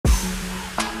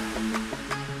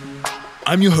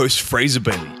I'm your host, Fraser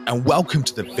Bailey, and welcome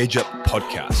to the Veg Up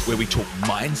podcast, where we talk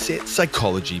mindset,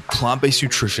 psychology, plant-based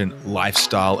nutrition,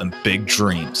 lifestyle, and big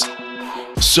dreams.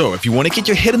 So if you want to get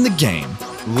your head in the game,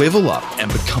 level up,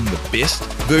 and become the best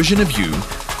version of you,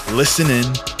 listen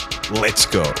in, let's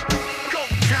go.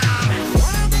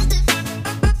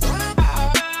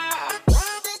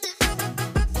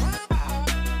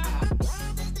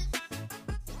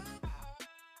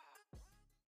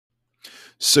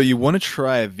 So you want to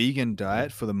try a vegan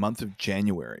diet for the month of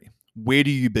January. Where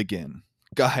do you begin?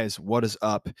 Guys, what is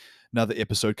up? Another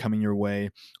episode coming your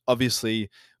way. Obviously,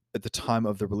 at the time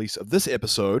of the release of this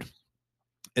episode,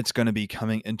 it's going to be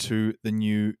coming into the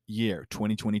new year,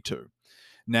 2022.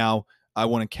 Now, I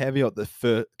want to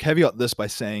caveat this by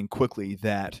saying quickly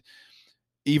that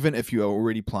even if you are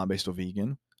already plant-based or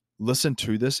vegan, listen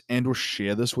to this and or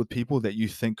share this with people that you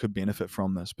think could benefit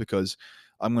from this, because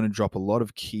I'm going to drop a lot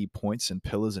of key points and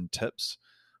pillars and tips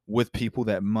with people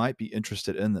that might be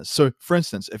interested in this. So for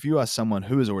instance, if you are someone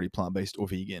who is already plant-based or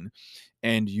vegan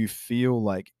and you feel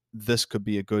like this could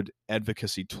be a good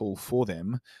advocacy tool for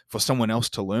them, for someone else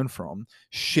to learn from,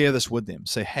 share this with them.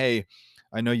 Say, hey,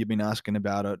 I know you've been asking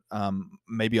about it.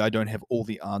 Maybe I don't have all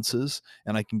the answers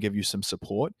and I can give you some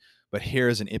support, but here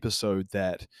is an episode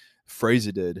that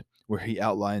Fraser did where he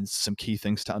outlines some key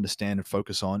things to understand and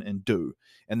focus on and do.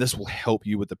 And this will help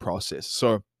you with the process.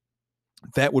 So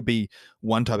that would be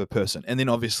one type of person. And then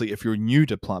obviously, if you're new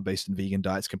to plant-based and vegan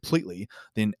diets completely,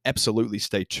 then absolutely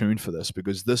stay tuned for this,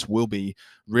 because this will be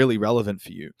really relevant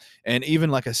for you. And even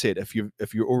like I said, if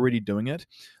you're already doing it,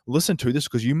 listen to this,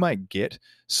 because you might get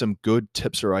some good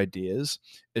tips or ideas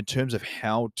in terms of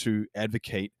how to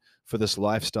advocate for this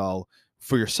lifestyle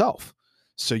for yourself.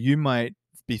 So you might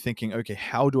be thinking, okay,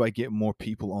 how do I get more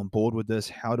people on board with this?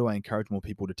 How do I encourage more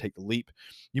people to take the leap?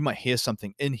 You might hear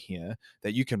something in here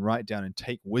that you can write down and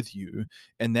take with you,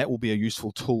 and that will be a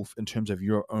useful tool in terms of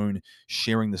your own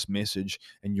sharing this message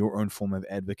and your own form of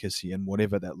advocacy and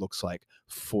whatever that looks like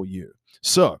for you.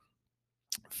 So,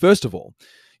 first of all,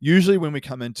 usually when we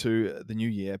come into the new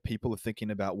year, people are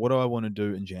thinking about, what do I want to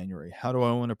do in January? How do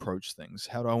I want to approach things?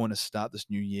 How do I want to start this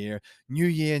new year? New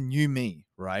year, new me,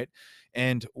 right?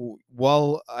 And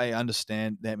while I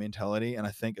understand that mentality, and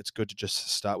I think it's good to just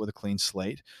start with a clean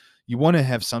slate, you want to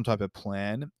have some type of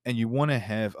plan, and you want to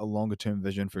have a longer term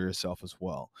vision for yourself as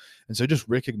well. And so just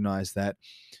recognize that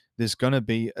it's going to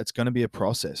be a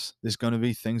process. There's going to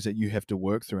be things that you have to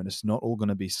work through, and it's not all going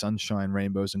to be sunshine,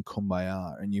 rainbows, and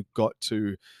kumbaya. And you've got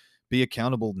to be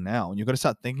accountable now, and you've got to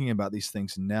start thinking about these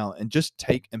things now and just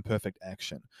take imperfect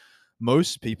action.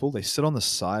 Most people, they sit on the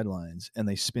sidelines and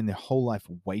they spend their whole life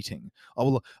waiting.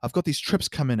 Oh, well, I've got these trips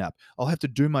coming up. I'll have to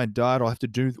do my diet. I'll have to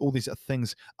do all these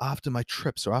things after my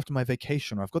trips or after my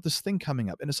vacation, or I've got this thing coming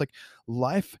up. And it's like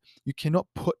life, you cannot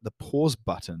put the pause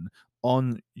button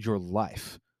on your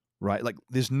life, right? Like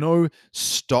there's no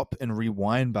stop and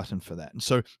rewind button for that. And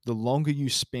so the longer you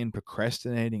spend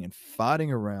procrastinating and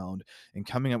farting around and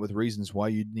coming up with reasons why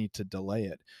you need to delay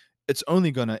it, it's only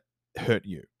going to hurt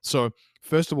you. So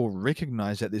first of all,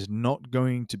 recognize that there's not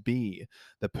going to be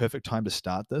the perfect time to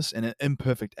start this, and an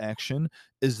imperfect action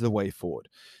is the way forward.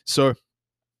 So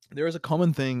there is a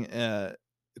common thing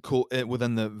called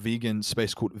within the vegan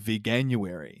space called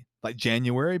veganuary, like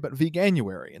January, but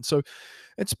veganuary. And so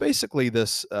it's basically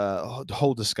this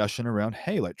whole discussion around,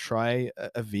 hey, like try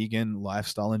a vegan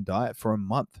lifestyle and diet for a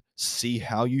month, see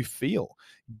how you feel,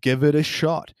 give it a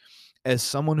shot. As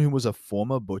someone who was a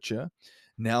former butcher,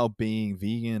 now being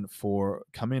vegan for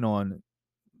coming on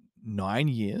 9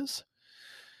 years,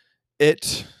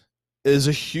 it is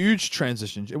a huge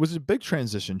transition. It was a big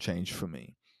transition change for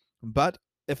me. But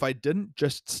if I didn't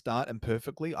just start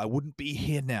imperfectly, I wouldn't be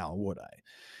here now, would I?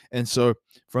 And so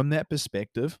from that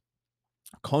perspective,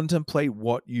 contemplate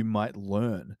what you might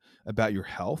learn about your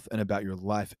health and about your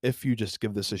life if you just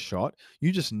give this a shot.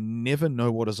 You just never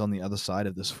know what is on the other side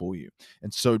of this for you.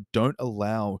 And so don't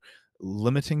allow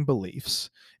limiting beliefs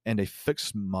and a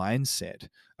fixed mindset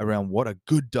around what a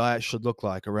good diet should look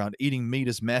like, around eating meat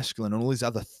as masculine and all these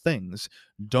other things.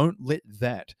 Don't let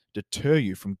that deter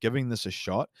you from giving this a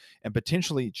shot and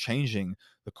potentially changing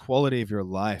the quality of your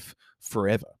life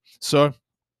forever. So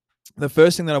the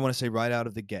first thing that I want to say right out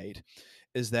of the gate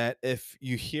is that if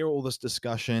you hear all this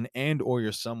discussion and or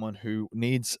you're someone who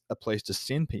needs a place to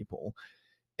send people,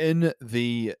 in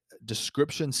the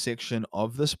description section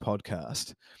of this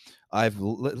podcast, I've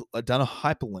done a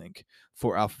hyperlink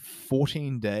for our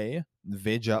 14-day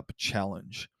Veg Up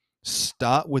challenge.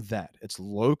 Start with that. It's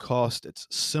low cost, it's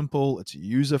simple, it's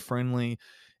user friendly.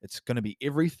 It's going to be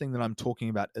everything that I'm talking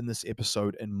about in this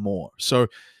episode and more. So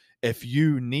If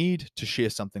you need to share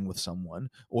something with someone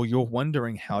or you're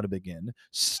wondering how to begin,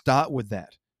 start with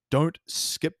that. Don't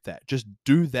skip that. Just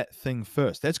do that thing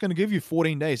first. That's going to give you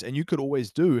 14 days, and you could always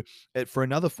do it for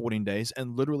another 14 days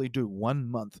and literally do 1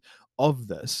 month of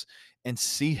this and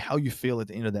see how you feel at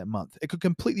the end of that month. It could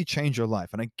completely change your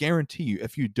life. And I guarantee you,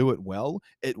 if you do it well,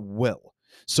 it will.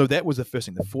 So that was the first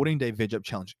thing, the 14-day veg up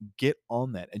challenge. Get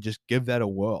on that and just give that a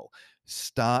whirl.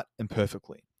 Start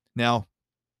imperfectly. Now,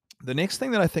 the next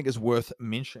thing that I think is worth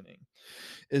mentioning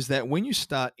is that when you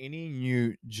start any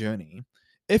new journey,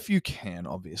 if you can,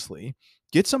 obviously,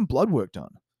 get some blood work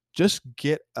done. Just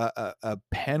get a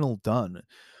panel done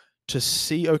to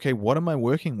see, okay, what am I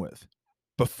working with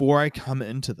before I come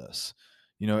into this?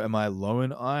 Am I low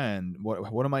in iron?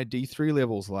 What are my D3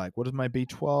 levels like? What is my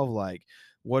B12 like?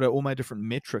 What are all my different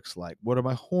metrics like? What are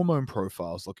my hormone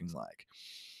profiles looking like?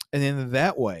 And then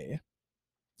that way,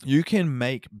 you can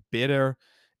make better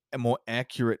and more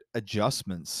accurate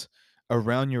adjustments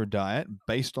around your diet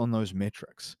based on those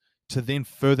metrics to then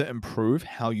further improve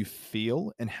how you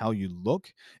feel and how you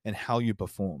look and how you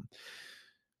perform.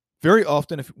 Very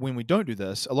often, when we don't do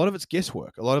this, a lot of it's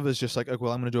guesswork. A lot of it's just like, okay,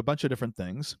 well, I'm going to do a bunch of different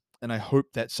things, and I hope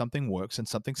that something works and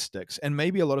something sticks. And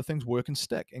maybe a lot of things work and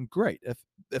stick, and great.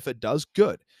 If it does,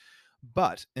 good.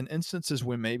 But in instances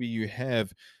where maybe you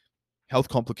have health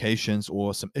complications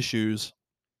or some issues,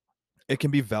 it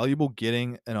can be valuable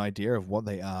getting an idea of what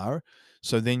they are,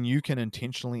 so then you can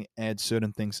intentionally add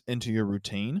certain things into your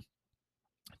routine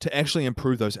to actually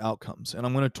improve those outcomes. And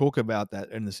I'm going to talk about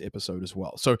that in this episode as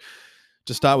well. So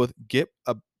to start with, get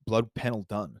a blood panel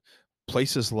done.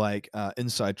 Places like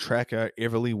Inside Tracker,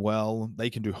 Everlywell,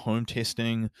 they can do home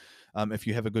testing. If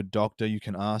you have a good doctor, you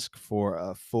can ask for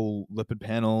a full lipid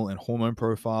panel and hormone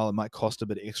profile. It might cost a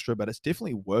bit extra, but it's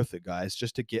definitely worth it, guys,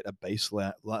 just to get a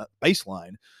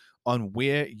baseline on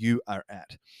where you are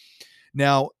at.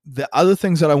 Now, the other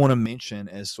things that I want to mention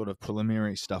as sort of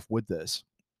preliminary stuff with this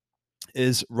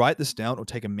is write this down or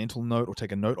take a mental note or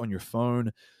take a note on your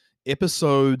phone.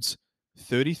 Episodes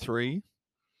 33,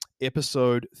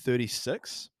 episode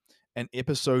 36, and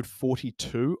episode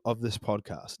 42 of this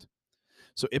podcast.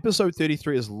 So episode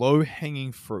 33 is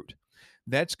low-hanging fruit.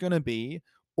 That's going to be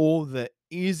all the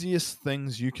easiest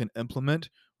things you can implement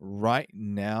right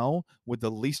now with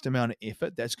the least amount of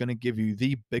effort. That's going to give you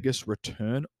the biggest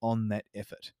return on that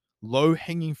effort.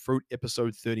 Low-hanging fruit,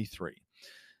 episode 33.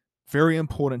 Very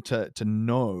important to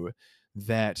know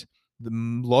that a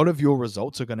lot of your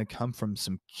results are going to come from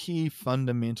some key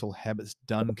fundamental habits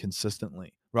done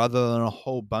consistently rather than a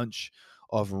whole bunch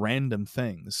of random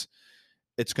things.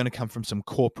 It's going to come from some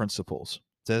core principles.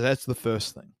 So that's the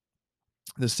first thing.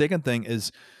 The second thing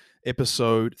is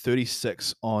episode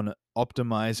 36 on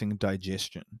optimizing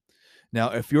digestion. Now,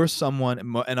 if you're someone,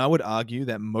 and I would argue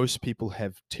that most people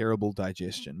have terrible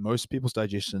digestion. Most people's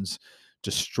digestion's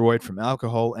destroyed from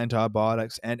alcohol,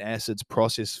 antibiotics, antacids,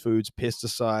 processed foods,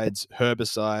 pesticides,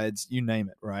 herbicides, you name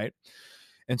it, right?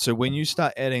 And so when you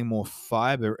start adding more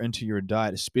fiber into your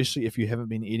diet, especially if you haven't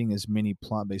been eating as many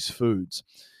plant-based foods,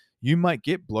 you might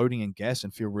get bloating and gas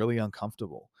and feel really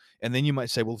uncomfortable. And then you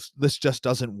might say, well, this just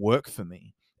doesn't work for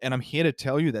me. And I'm here to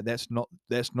tell you that that's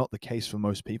not the case for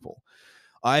most people.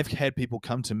 I've had people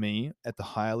come to me at the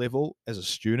higher level as a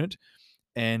student,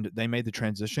 and they made the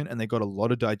transition and they got a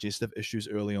lot of digestive issues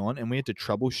early on, and we had to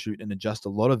troubleshoot and adjust a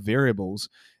lot of variables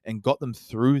and got them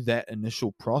through that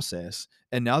initial process,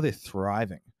 and now they're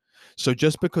thriving. So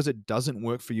just because it doesn't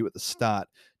work for you at the start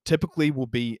typically will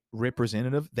be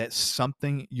representative that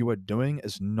something you are doing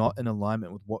is not in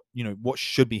alignment with what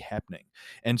should be happening.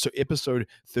 And so episode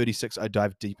 36, I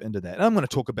dive deep into that, and I'm going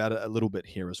to talk about it a little bit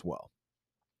here as well.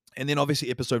 And then obviously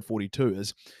episode 42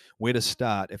 is where to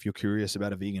start if you're curious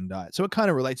about a vegan diet. So it kind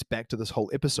of relates back to this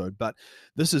whole episode, but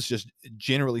this is just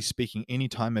generally speaking any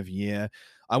time of year.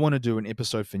 I want to do an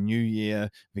episode for New Year,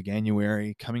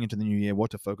 Veganuary, coming into the new year,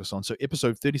 what to focus on. So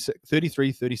episode 36,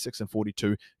 33, 36, and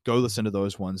 42, go listen to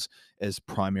those ones as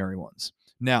primary ones.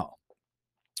 Now,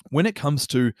 when it comes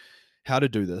to how to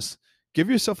do this, give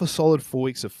yourself a solid 4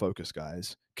 weeks of focus,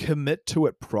 guys. Commit to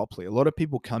it properly. A lot of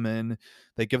people come in,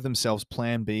 they give themselves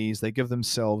plan Bs, they give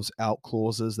themselves out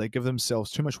clauses, they give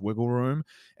themselves too much wiggle room,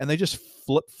 and they just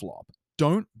flip flop.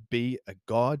 Don't be a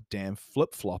goddamn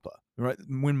flip flopper, right?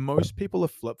 When most people are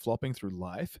flip flopping through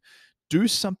life, do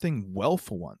something well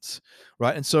for once,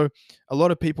 right? And so a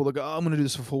lot of people that go, oh, I'm going to do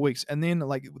this for 4 weeks. And then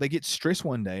like they get stressed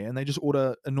one day and they just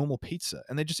order a normal pizza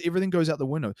and they just, everything goes out the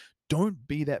window. Don't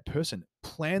be that person.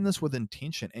 Plan this with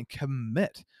intention and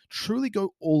commit. Truly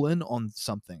go all in on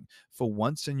something for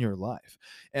once in your life.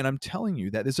 And I'm telling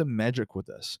you that there's a magic with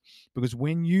this, because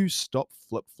when you stop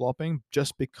flip-flopping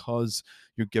just because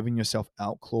you're giving yourself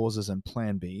out clauses and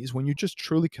plan Bs, when you just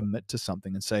truly commit to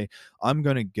something and say, I'm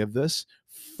going to give this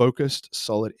focused,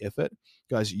 solid effort,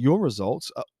 guys, your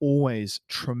results are always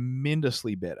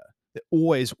tremendously better. They're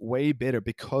always way better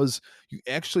because you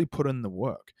actually put in the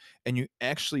work and you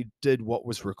actually did what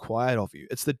was required of you.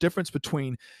 It's the difference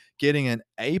between getting an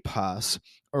A pass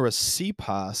or a C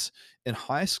pass in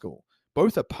high school.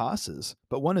 Both are passes,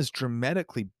 but one is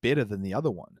dramatically better than the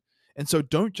other one. And so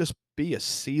don't just be a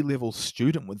C-level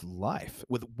student with life,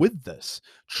 with this.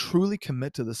 Truly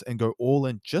commit to this and go all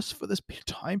in just for this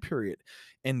time period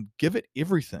and give it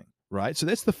everything, right? So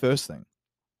that's the first thing.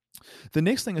 The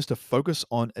next thing is to focus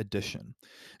on addition.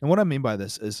 And what I mean by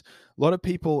this is a lot of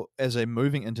people, as they're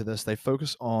moving into this, they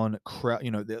focus on crowd,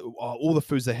 all the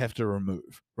foods they have to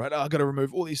remove, right? Oh, I got to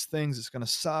remove all these things. It's going to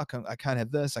suck. I can't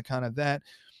have this. I can't have that.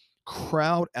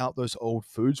 Crowd out those old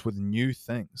foods with new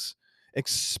things.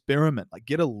 Experiment, like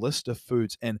get a list of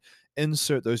foods and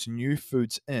insert those new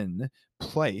foods in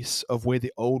place of where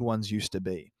the old ones used to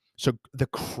be. So the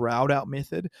crowd out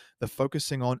method, the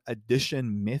focusing on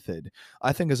addition method,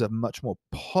 I think is a much more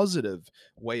positive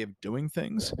way of doing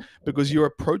things, because you're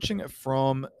approaching it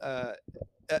from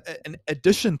an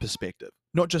addition perspective,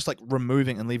 not just like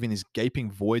removing and leaving these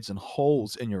gaping voids and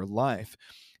holes in your life.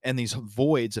 And these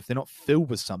voids, if they're not filled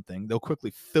with something, they'll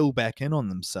quickly fill back in on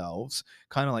themselves,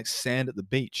 kind of like sand at the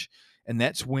beach. And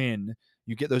that's when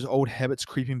you get those old habits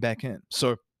creeping back in.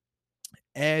 So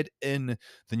add in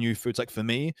the new foods. Like for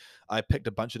me, I picked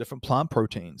a bunch of different plant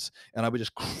proteins and I would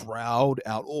just crowd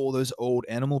out all those old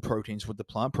animal proteins with the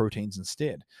plant proteins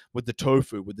instead, with the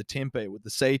tofu, with the tempeh, with the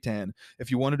seitan.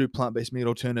 If you want to do plant-based meat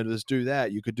alternatives, do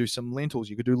that. You could do some lentils,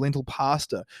 you could do lentil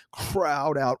pasta.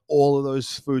 Crowd out all of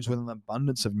those foods with an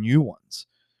abundance of new ones,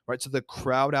 right? So the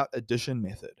crowd out addition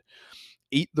method.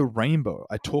 Eat the rainbow.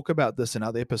 I talk about this in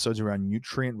other episodes around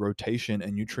nutrient rotation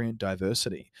and nutrient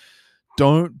diversity.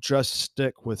 Don't just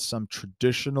stick with some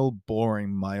traditional, boring,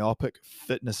 myopic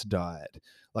fitness diet.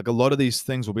 Like a lot of these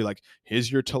things will be like,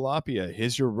 here's your tilapia,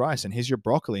 here's your rice, and here's your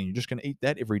broccoli, and you're just going to eat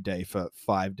that every day for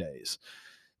 5 days.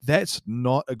 That's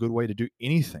not a good way to do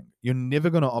anything. You're never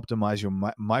going to optimize your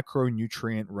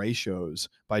micronutrient ratios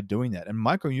by doing that. And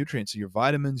micronutrients are your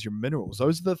vitamins, your minerals.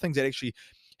 Those are the things that actually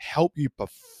help you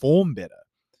perform better.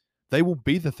 They will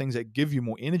be the things that give you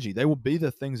more energy. They will be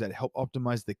the things that help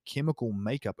optimize the chemical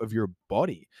makeup of your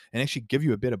body and actually give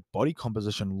you a better body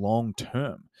composition long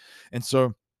term. And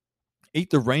so eat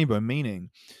the rainbow, meaning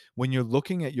when you're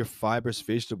looking at your fibrous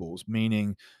vegetables,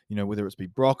 meaning, whether it's be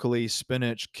broccoli,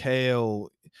 spinach, kale,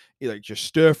 like your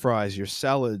stir fries, your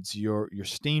salads, your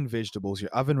steamed vegetables,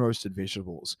 your oven roasted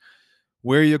vegetables,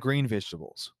 where are your green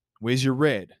vegetables? Where's your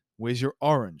red? Where's your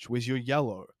orange? Where's your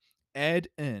yellow? Add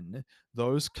in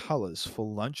those colors for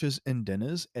lunches and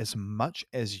dinners as much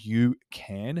as you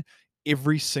can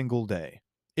every single day.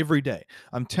 Every day.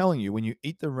 I'm telling you, when you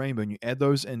eat the rainbow and you add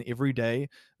those in every day,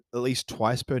 at least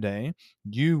twice per day,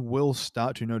 you will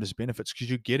start to notice benefits because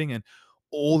you're getting in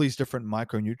all these different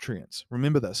micronutrients.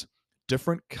 Remember this,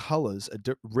 different colors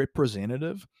are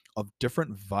representative of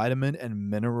different vitamin and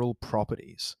mineral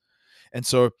properties. And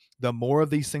so the more of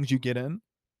these things you get in,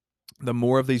 the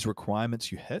more of these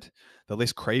requirements you hit, the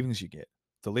less cravings you get,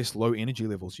 the less low energy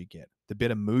levels you get, the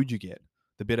better mood you get,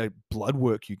 the better blood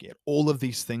work you get. All of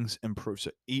these things improve.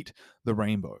 So eat the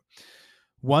rainbow.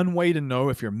 One way to know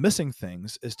if you're missing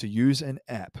things is to use an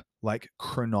app like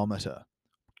Chronometer.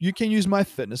 You can use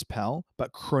MyFitnessPal,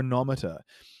 but Chronometer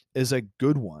is a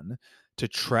good one to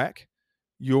track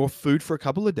your food for a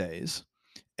couple of days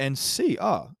and see,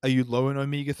 are you low in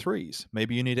omega-3s?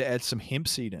 Maybe you need to add some hemp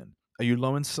seed in. Are you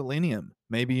low in selenium?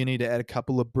 Maybe you need to add a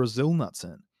couple of Brazil nuts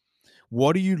in.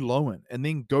 What are you low in? And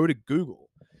then go to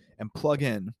Google and plug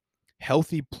in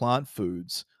healthy plant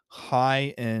foods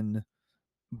high in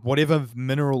whatever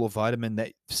mineral or vitamin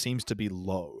that seems to be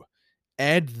low.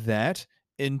 Add that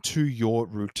into your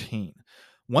routine.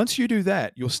 Once you do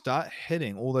that, you'll start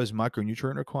hitting all those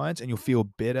micronutrient requirements and you'll feel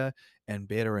better and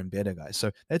better and better, guys.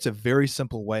 So that's a very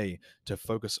simple way to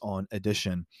focus on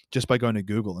addition, just by going to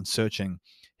Google and searching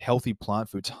healthy plant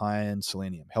foods high in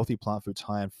selenium, healthy plant foods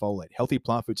high in folate, healthy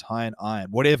plant foods high in iron,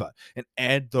 whatever, and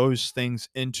add those things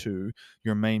into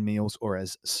your main meals or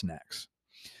as snacks.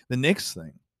 The next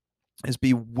thing is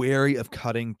be wary of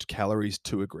cutting calories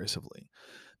too aggressively.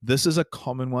 This is a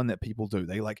common one that people do.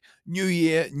 They like, new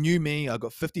year, new me. I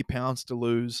got 50 pounds to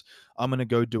lose. I'm going to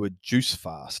go do a juice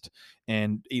fast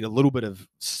and eat a little bit of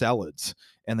salads.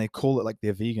 And they call it like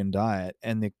their vegan diet.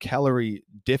 And the calorie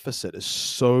deficit is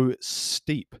so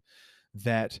steep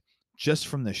that just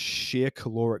from the sheer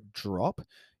caloric drop,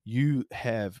 you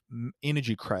have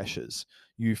energy crashes,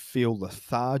 you feel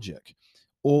lethargic.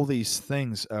 All these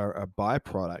things are a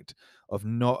byproduct of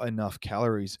not enough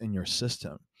calories in your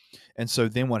system. And so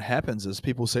then what happens is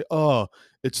people say, oh,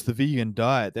 it's the vegan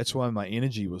diet. That's why my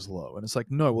energy was low. And it's like,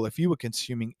 no, well, if you were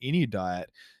consuming any diet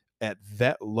at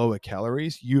that lower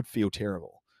calories, you'd feel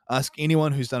terrible. Ask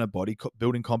anyone who's done a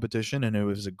bodybuilding competition and who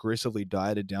was aggressively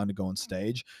dieted down to go on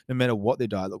stage. No matter what their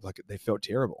diet looked like, they felt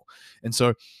terrible. And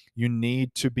so you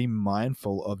need to be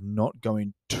mindful of not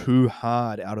going too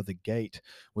hard out of the gate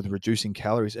with reducing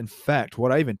calories. In fact,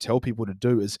 what I even tell people to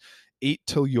do is eat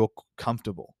till you're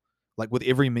comfortable, like with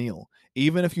every meal.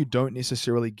 Even if you don't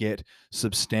necessarily get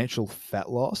substantial fat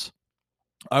loss,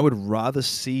 I would rather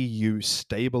see you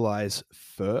stabilize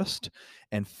first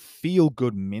and feel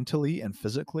good mentally and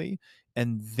physically,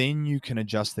 and then you can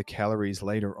adjust the calories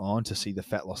later on to see the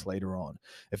fat loss later on.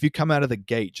 If you come out of the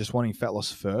gate just wanting fat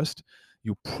loss first,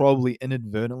 you'll probably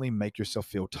inadvertently make yourself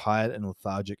feel tired and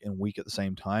lethargic and weak at the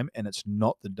same time. And it's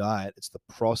not the diet, it's the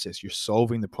process. You're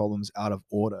solving the problems out of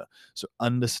order. So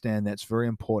understand that's very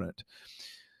important.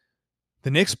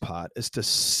 The next part is to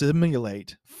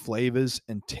simulate flavors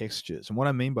and textures. And what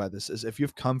I mean by this is if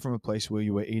you've come from a place where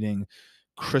you were eating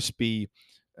crispy,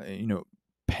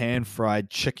 pan fried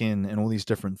chicken and all these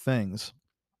different things,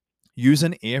 use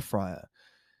an air fryer.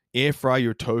 Air fry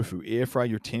your tofu, air fry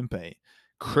your tempeh,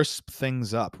 crisp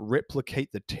things up,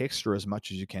 replicate the texture as much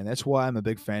as you can. That's why I'm a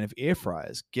big fan of air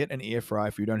fryers. Get an air fryer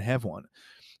if you don't have one.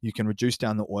 You can reduce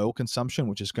down the oil consumption,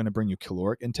 which is going to bring your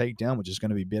caloric intake down, which is going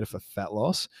to be better for fat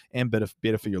loss and better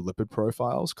for your lipid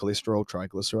profiles, cholesterol,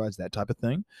 triglycerides, that type of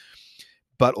thing.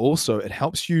 But also, it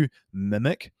helps you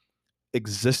mimic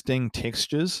existing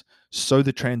textures so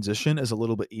the transition is a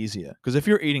little bit easier. Because if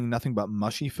you're eating nothing but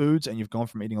mushy foods and you've gone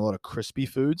from eating a lot of crispy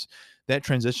foods, that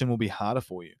transition will be harder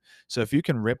for you. So if you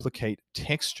can replicate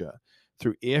texture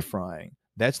through air frying,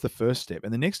 that's the first step.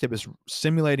 And the next step is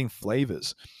simulating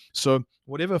flavors. So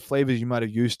whatever flavors you might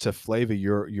have used to flavor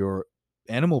your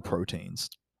animal proteins,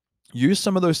 use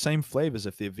some of those same flavors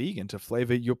if they're vegan to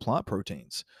flavor your plant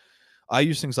proteins. I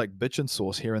use things like bitchin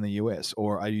sauce here in the US,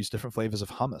 or I use different flavors of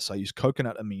hummus. I use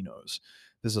coconut aminos.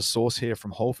 There's a sauce here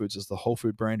from Whole Foods. It's the Whole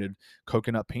Food branded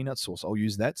coconut peanut sauce. I'll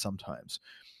use that sometimes.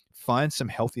 Find some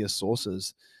healthier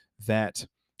sauces that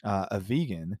are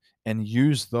vegan and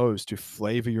use those to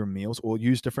flavor your meals, or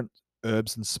use different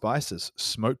herbs and spices.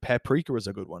 Smoked paprika is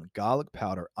a good one. Garlic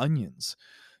powder, onions.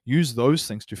 Use those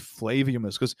things to flavor your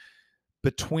meals, because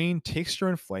between texture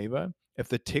and flavor, if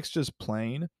the texture's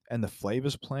plain and the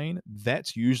flavor's plain,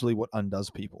 that's usually what undoes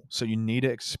people. So you need to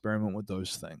experiment with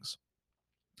those things.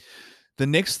 The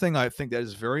next thing I think that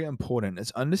is very important is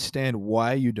understand,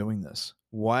 why are you doing this?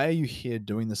 Why are you here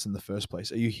doing this in the first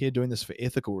place? Are you here doing this for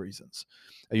ethical reasons?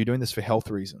 Are you doing this for health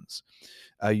reasons?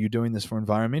 Are you doing this for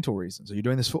environmental reasons? Are you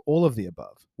doing this for all of the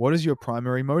above? What is your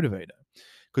primary motivator?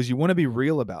 Because you want to be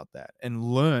real about that and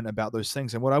learn about those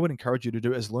things. And what I would encourage you to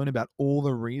do is learn about all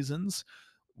the reasons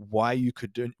why you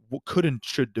could and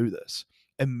should do this.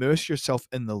 Immerse yourself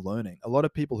in the learning. A lot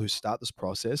of people who start this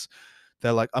process,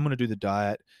 they're like, I'm going to do the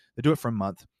diet. They do it for a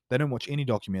month. They don't watch any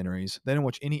documentaries. They don't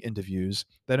watch any interviews.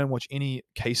 They don't watch any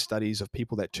case studies of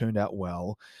people that turned out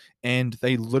well. And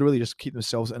they literally just keep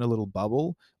themselves in a little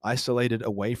bubble, isolated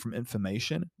away from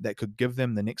information that could give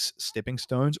them the next stepping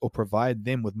stones or provide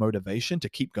them with motivation to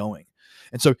keep going.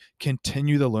 And so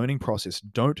continue the learning process.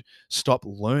 Don't stop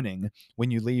learning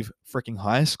when you leave freaking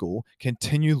high school.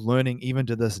 Continue learning even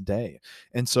to this day.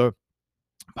 And so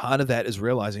part of that is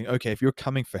realizing, okay, if you're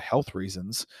coming for health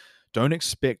reasons, don't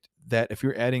expect that if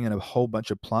you're adding in a whole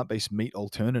bunch of plant-based meat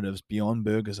alternatives, Beyond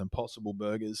Burgers, Impossible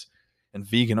Burgers, and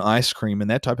vegan ice cream and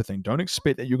that type of thing, don't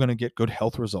expect that you're going to get good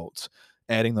health results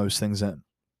adding those things in.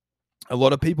 A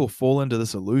lot of people fall into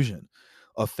this illusion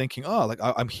of thinking, oh, like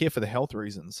I'm here for the health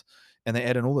reasons, and they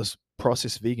add in all this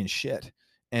processed vegan shit,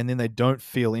 and then they don't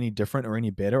feel any different or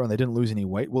any better, and they didn't lose any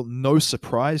weight. Well, no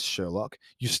surprise, Sherlock.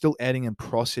 You're still adding in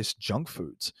processed junk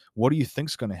foods. What do you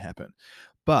think's going to happen?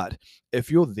 But if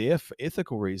you're there for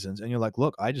ethical reasons and you're like,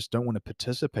 look, I just don't want to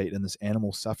participate in this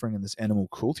animal suffering and this animal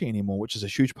cruelty anymore, which is a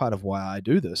huge part of why I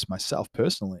do this myself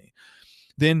personally,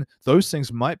 then those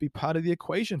things might be part of the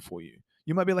equation for you.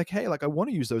 You might be like, hey, like I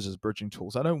want to use those as bridging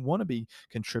tools. I don't want to be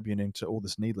contributing to all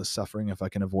this needless suffering if I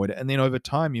can avoid it. And then over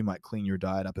time, you might clean your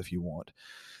diet up if you want.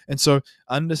 And so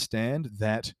understand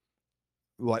that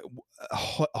like a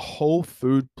whole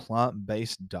food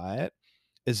plant-based diet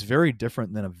is very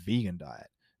different than a vegan diet.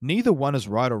 Neither one is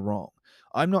right or wrong.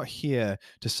 I'm not here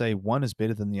to say one is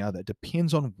better than the other. It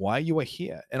depends on why you are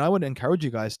here. And I would encourage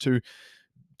you guys to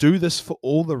do this for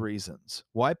all the reasons.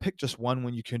 Why pick just one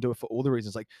when you can do it for all the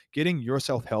reasons? Like getting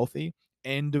yourself healthy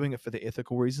and doing it for the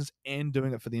ethical reasons and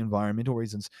doing it for the environmental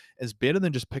reasons is better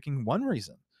than just picking one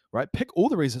reason, right? Pick all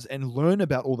the reasons and learn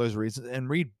about all those reasons and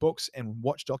read books and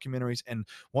watch documentaries and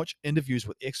watch interviews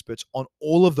with experts on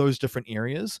all of those different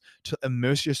areas to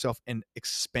immerse yourself and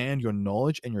expand your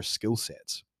knowledge and your skill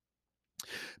sets.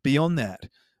 Beyond that,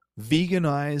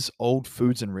 veganize old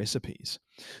foods and recipes.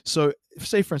 So,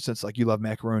 say for instance, like you love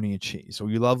macaroni and cheese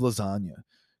or you love lasagna,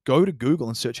 go to Google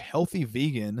and search healthy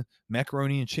vegan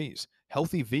macaroni and cheese,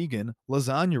 healthy vegan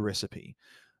lasagna recipe.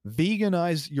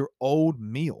 Veganize your old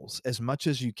meals as much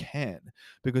as you can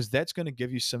because that's going to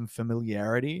give you some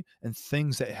familiarity and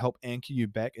things that help anchor you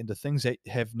back into things that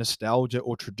have nostalgia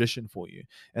or tradition for you.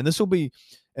 And this will be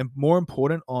more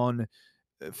important on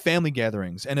family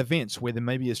gatherings and events where there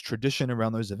maybe is tradition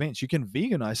around those events. You can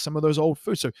veganize some of those old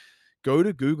foods. So go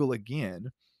to Google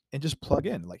again and just plug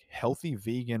in like healthy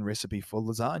vegan recipe for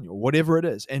lasagna or whatever it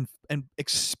is and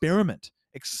experiment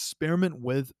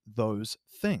with those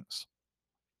things.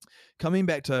 Coming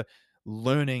back to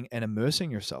learning and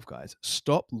immersing yourself, guys,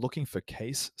 stop looking for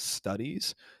case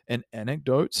studies and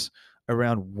anecdotes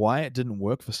around why it didn't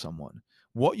work for someone.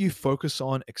 What you focus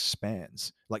on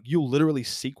expands. Like you'll literally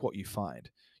seek what you find.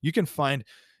 You can find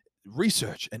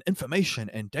research and information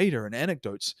and data and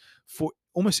anecdotes for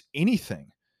almost anything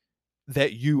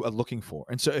that you are looking for.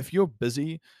 And so if you're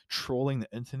busy trawling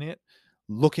the internet,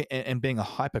 looking and being a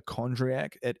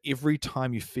hypochondriac at every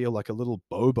time you feel like a little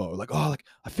bobo, like, oh, like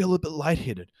I feel a bit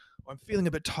lightheaded, or I'm feeling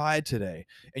a bit tired today,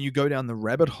 and you go down the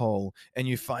rabbit hole and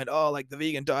you find, oh, like the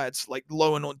vegan diet's like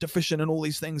low and deficient in all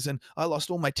these things, and I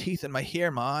lost all my teeth and my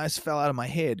hair, my eyes fell out of my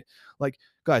head. Like,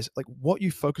 guys, like what you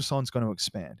focus on is going to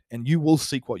expand, and you will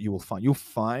seek what you will find. You'll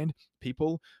find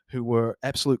people who were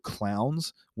absolute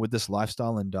clowns with this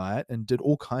lifestyle and diet and did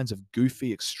all kinds of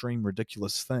goofy, extreme,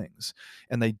 ridiculous things.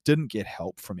 And they didn't get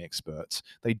help from experts.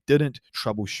 They didn't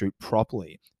troubleshoot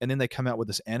properly. And then they come out with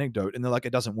this anecdote and they're like,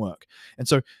 it doesn't work. And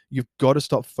so you've got to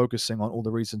stop focusing on all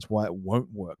the reasons why it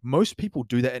won't work. Most people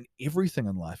do that in everything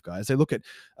in life, guys. They look at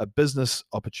a business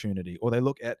opportunity or they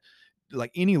look at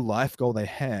like any life goal they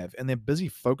have and they're busy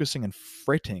focusing and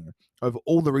fretting over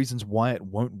all the reasons why it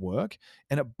won't work,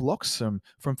 and it blocks them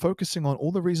from focusing on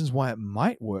all the reasons why it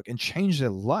might work and change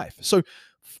their life. So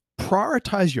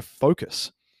prioritize your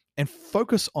focus and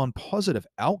focus on positive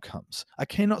outcomes. I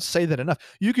cannot say that enough.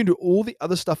 You can do all the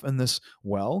other stuff in this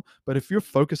well, but if you're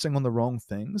focusing on the wrong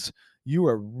things, you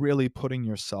are really putting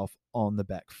yourself on the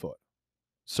back foot.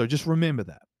 So just remember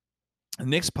that. The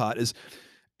next part is,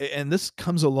 and this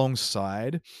comes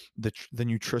alongside the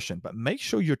nutrition, but make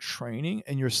sure your training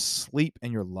and your sleep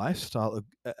and your lifestyle,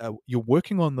 you're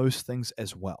working on those things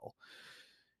as well.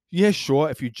 Yeah,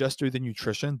 sure, if you just do the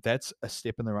nutrition, that's a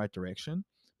step in the right direction.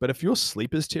 But if your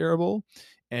sleep is terrible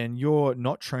and you're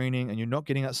not training and you're not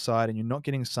getting outside and you're not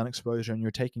getting sun exposure and you're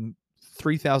taking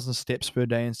 3,000 steps per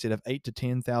day instead of 8 to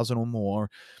 10,000 or more,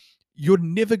 you're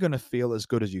never going to feel as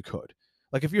good as you could.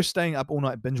 Like if you're staying up all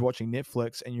night binge watching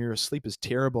Netflix and your sleep is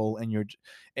terrible and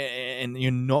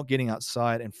you're not getting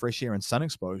outside and fresh air and sun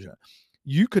exposure,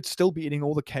 you could still be eating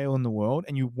all the kale in the world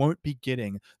and you won't be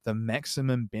getting the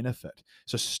maximum benefit.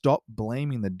 So stop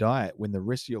blaming the diet when the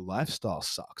rest of your lifestyle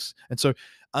sucks. And so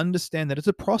understand that it's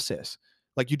a process.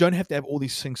 Like you don't have to have all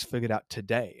these things figured out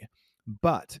today,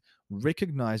 but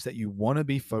recognize that you want to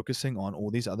be focusing on all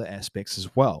these other aspects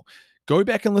as well. Go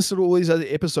back and listen to all these other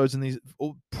episodes in these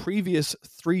previous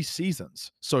 3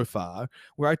 seasons so far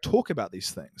where I talk about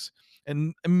these things.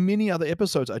 And in many other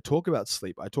episodes, I talk about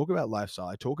sleep, I talk about lifestyle,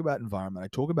 I talk about environment, I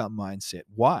talk about mindset.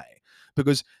 Why?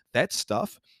 Because that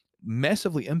stuff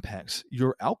massively impacts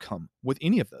your outcome with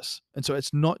any of this. And so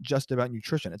it's not just about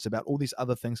nutrition, it's about all these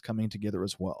other things coming together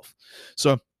as well.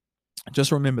 So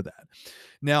just remember that.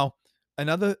 Now,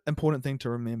 another important thing to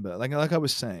remember, like I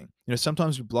was saying,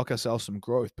 sometimes we block ourselves from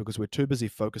growth because we're too busy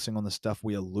focusing on the stuff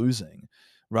we are losing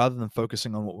rather than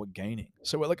focusing on what we're gaining.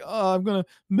 So we're like, oh, I'm going to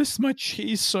miss my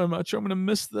cheese so much. Or I'm going to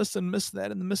miss this and miss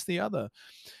that and miss the other.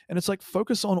 And it's like,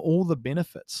 focus on all the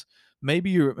benefits. Maybe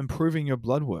you're improving your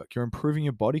blood work. You're improving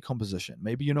your body composition.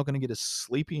 Maybe you're not going to get as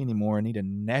sleepy anymore and need a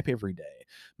nap every day.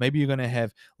 Maybe you're going to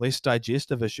have less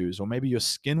digestive issues, or maybe your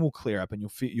skin will clear up and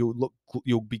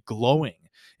you'll be glowing,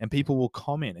 and people will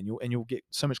comment, and you'll get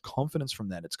so much confidence from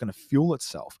that. It's going to fuel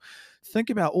itself. think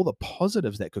about all the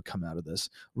positives that could come out of this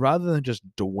rather than just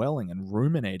dwelling and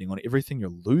ruminating on everything you're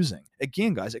losing.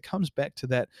 Again, guys, it comes back to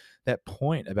that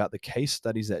point about the case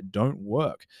studies that don't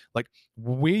work. Like,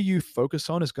 where you focus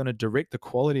on is going to direct the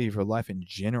quality of your life in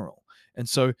general. And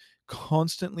so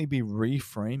constantly be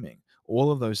reframing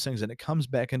all of those things. And it comes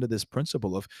back into this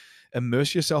principle of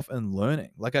immerse yourself in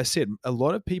learning. Like I said, a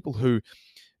lot of people who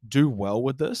do well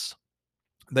with this,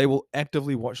 they will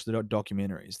actively watch the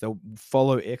documentaries. They'll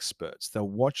follow experts. They'll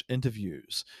watch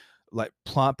interviews like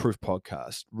Plant Proof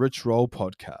Podcast, Rich Roll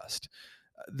Podcast.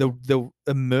 They'll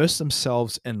immerse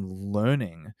themselves in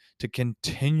learning to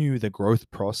continue the growth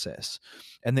process.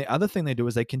 And the other thing they do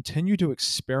is they continue to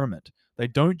experiment. They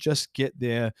don't just get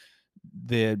their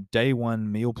day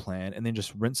one meal plan and then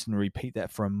just rinse and repeat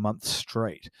that for a month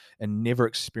straight and never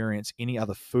experience any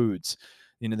other foods.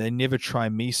 They never try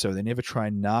miso, they never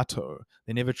try natto,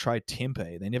 they never try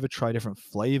tempeh, they never try different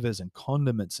flavors and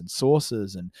condiments and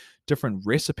sauces and different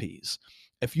recipes.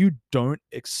 If you don't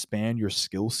expand your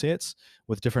skill sets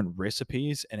with different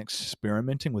recipes and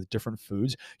experimenting with different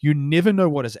foods, you never know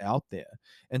what is out there.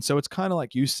 And so it's kind of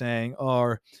like you saying,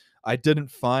 oh, I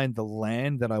didn't find the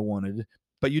land that I wanted,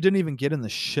 but you didn't even get in the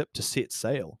ship to set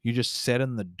sail. You just sat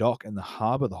in the dock in the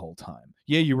harbor the whole time.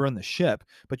 Yeah, you were in the ship,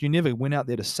 but you never went out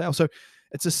there to sail. So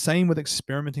it's the same with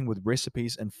experimenting with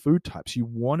recipes and food types. You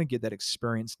want to get that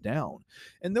experience down.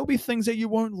 And there'll be things that you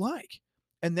won't like.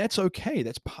 And that's okay.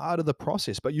 That's part of the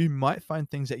process. But you might find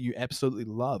things that you absolutely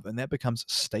love, and that becomes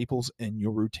staples in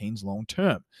your routines long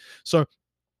term. So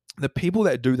the people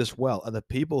that do this well are the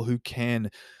people who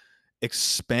can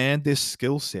expand their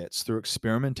skill sets through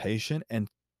experimentation, and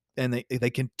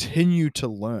they continue to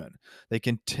learn. They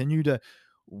continue to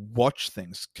watch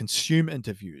things, consume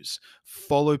interviews,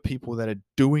 follow people that are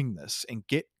doing this, and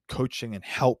get coaching and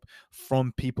help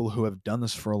from people who have done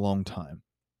this for a long time.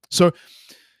 So,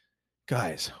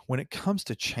 guys, when it comes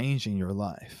to changing your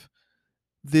life,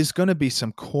 there's going to be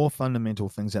some core fundamental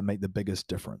things that make the biggest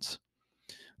difference.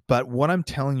 But what I'm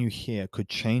telling you here could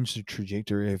change the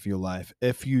trajectory of your life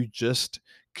if you just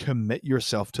commit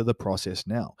yourself to the process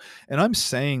now. And I'm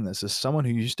saying this as someone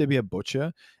who used to be a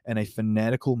butcher and a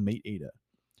fanatical meat eater.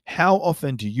 How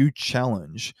often do you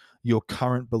challenge your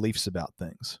current beliefs about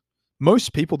things?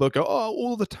 Most people, they'll go, oh,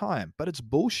 all the time, but it's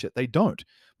bullshit. They don't.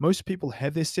 Most people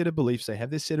have their set of beliefs, they have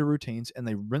their set of routines, and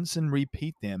they rinse and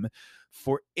repeat them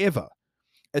forever.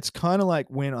 It's kind of like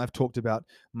when I've talked about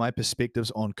my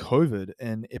perspectives on COVID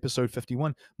in episode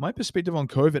 51. My perspective on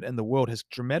COVID and the world has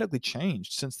dramatically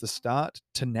changed since the start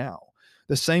to now.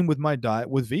 The same with my diet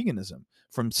with veganism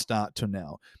from start to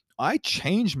now. I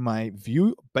change my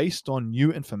view based on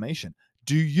new information.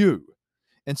 Do you?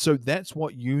 And so that's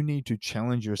what you need to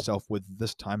challenge yourself with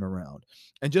this time around.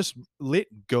 And just let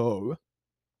go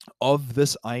of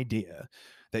this idea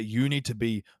that you need to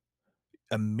be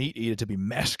a meat eater to be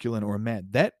masculine or a man.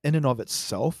 That in and of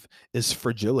itself is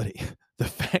fragility. The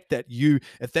fact that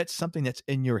if that's something that's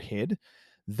in your head,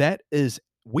 that is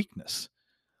weakness.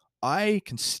 I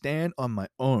can stand on my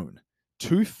own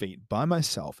 2 feet by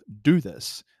myself, do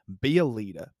this, be a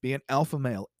leader, be an alpha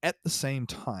male at the same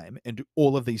time, and do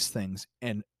all of these things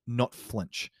and not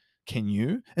flinch. Can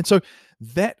you? And so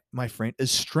that, my friend, is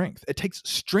strength. It takes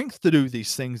strength to do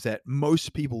these things that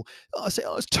most people say,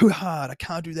 oh, it's too hard. I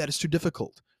can't do that. It's too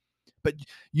difficult. But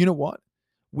you know what?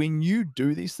 When you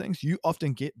do these things, you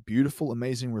often get beautiful,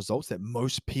 amazing results that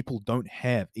most people don't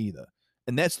have either.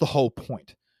 And that's the whole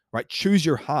point, right? Choose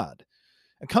your hard.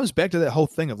 It comes back to that whole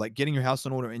thing of like getting your house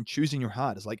in order and choosing your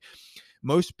hard. It's like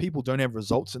most people don't have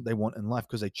results that they want in life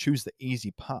because they choose the easy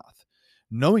path.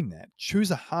 Knowing that, choose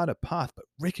a harder path, but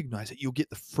recognize that you'll get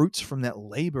the fruits from that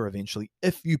labor eventually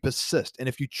if you persist and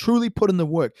if you truly put in the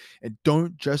work and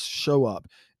don't just show up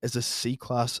as a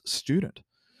C-class student.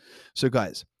 So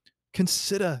guys,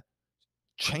 consider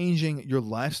changing your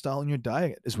lifestyle and your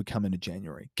diet as we come into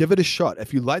January. Give it a shot.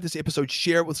 If you like this episode,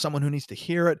 share it with someone who needs to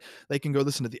hear it. They can go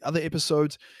listen to the other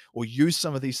episodes or use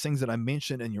some of these things that I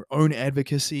mentioned in your own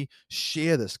advocacy.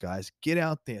 Share this, guys. Get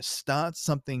out there. Start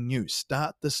something new.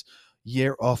 Start this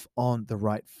year off on the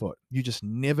right foot. You just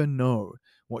never know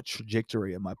what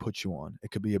trajectory it might put you on. It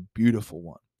could be a beautiful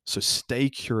one. So stay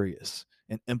curious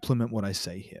and implement what I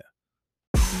say here.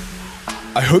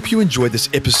 I hope you enjoyed this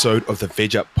episode of the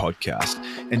Veg Up Podcast,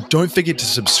 and don't forget to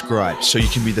subscribe so you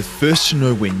can be the first to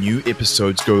know when new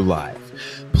episodes go live.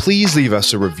 Please leave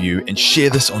us a review and share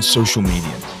this on social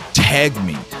media. Tag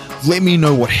me. Let me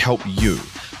know what helped you.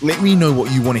 Let me know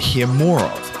what you want to hear more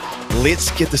of.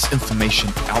 Let's get this information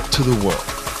out to the world.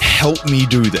 Help me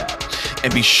do that.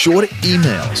 And be sure to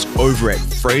email us over at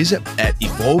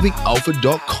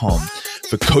fraser@evolvingalpha.com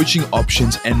for coaching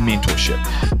options and mentorship.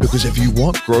 Because if you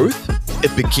want growth,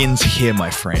 it begins here, my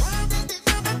friend.